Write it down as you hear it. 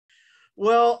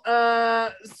Well,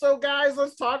 so guys,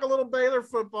 let's talk a little Baylor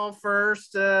football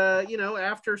first.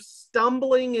 After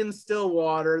stumbling in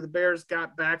Stillwater, the Bears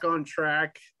got back on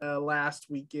track last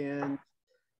weekend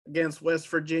against West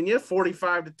Virginia,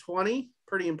 45-20.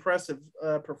 Pretty impressive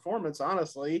performance,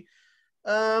 honestly.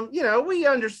 We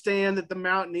understand that the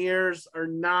Mountaineers are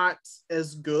not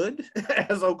as good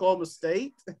as Oklahoma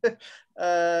State. Hey,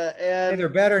 And they're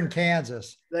better in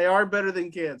Kansas. they are better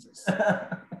than Kansas.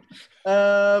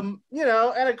 And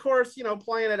of course,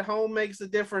 playing at home makes a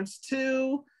difference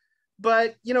too.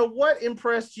 But, what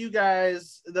impressed you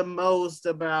guys the most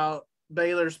about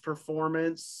Baylor's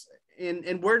performance,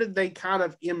 and where did they kind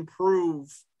of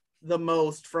improve the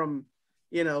most from,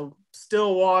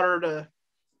 Stillwater to,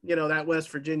 that West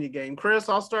Virginia game? Chris,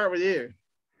 I'll start with you.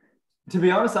 To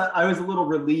be honest, I was a little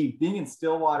relieved. Being in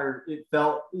Stillwater, it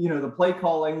felt, the play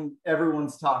calling,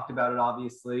 everyone's talked about it,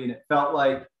 obviously, and it felt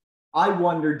like I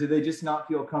wondered, do they just not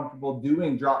feel comfortable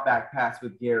doing drop back pass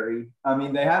with Gary? I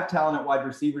mean, they have talent at wide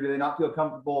receiver. Do they not feel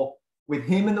comfortable with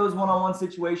him in those one-on-one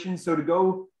situations? So to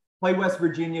go play West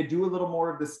Virginia, do a little more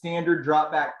of the standard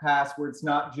drop back pass where it's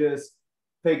not just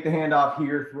fake the handoff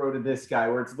here, throw to this guy,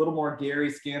 where it's a little more Gary,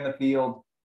 scan the field.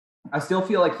 I still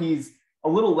feel like he's a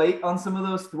little late on some of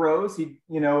those throws,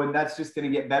 and that's just going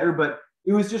to get better. But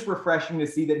it was just refreshing to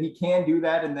see that he can do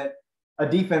that, and that a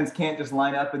defense can't just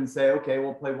line up and say, okay,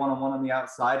 we'll play one-on-one on the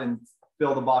outside and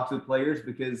fill the box with players,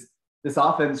 because this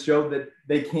offense showed that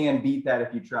they can beat that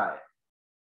if you try it.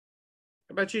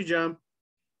 How about you, John?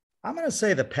 I'm going to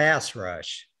say the pass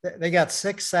rush. They got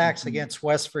 6 sacks against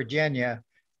West Virginia.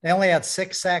 They only had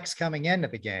 6 sacks coming into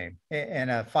the game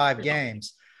in 5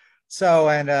 games. So,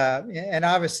 and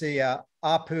obviously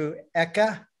Apu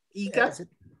Eka. Ika? I think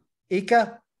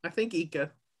Ika. I think it's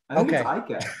Ika.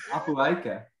 Apu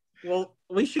Ika. Well,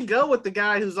 we should go with the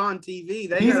guy who's on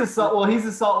TV. He's a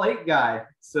Salt Lake guy.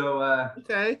 So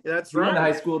okay, that's right. Went to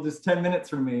high school just 10 minutes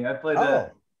from me. I played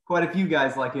quite a few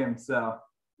guys like him. So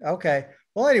okay.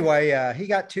 Well, anyway, he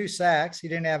got 2 sacks. He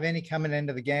didn't have any coming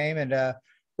into the game, and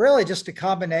really just a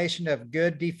combination of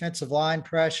good defensive line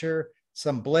pressure,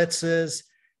 some blitzes,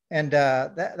 and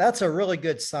that's a really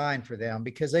good sign for them,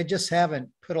 because they just haven't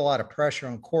put a lot of pressure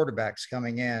on quarterbacks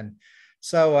coming in.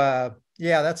 So,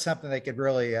 that's something they could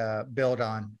really build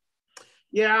on.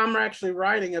 Yeah, I'm actually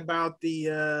writing about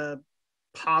the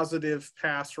positive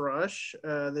pass rush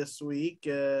this week.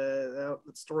 The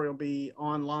story will be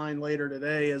online later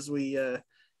today as we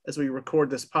record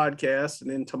this podcast and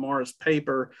in tomorrow's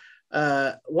paper.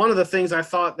 One of the things I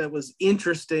thought that was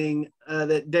interesting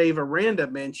that Dave Aranda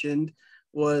mentioned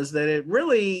was that it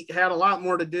really had a lot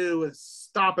more to do with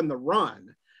stopping the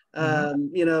run.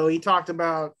 He talked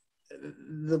about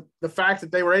the fact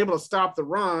that they were able to stop the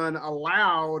run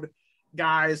allowed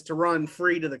guys to run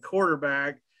free to the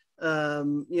quarterback,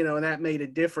 and that made a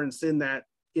difference in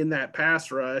that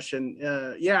pass rush. And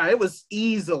it was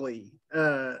easily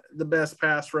the best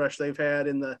pass rush they've had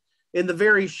in the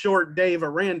very short Dave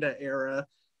Aranda era,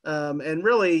 and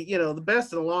really, the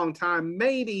best in a long time,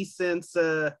 maybe since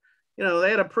they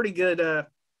had a pretty good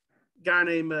guy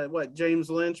named James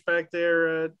Lynch back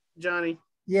there, Johnny.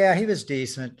 Yeah, he was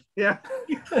decent. Yeah,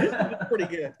 pretty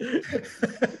good.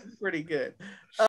 Pretty good.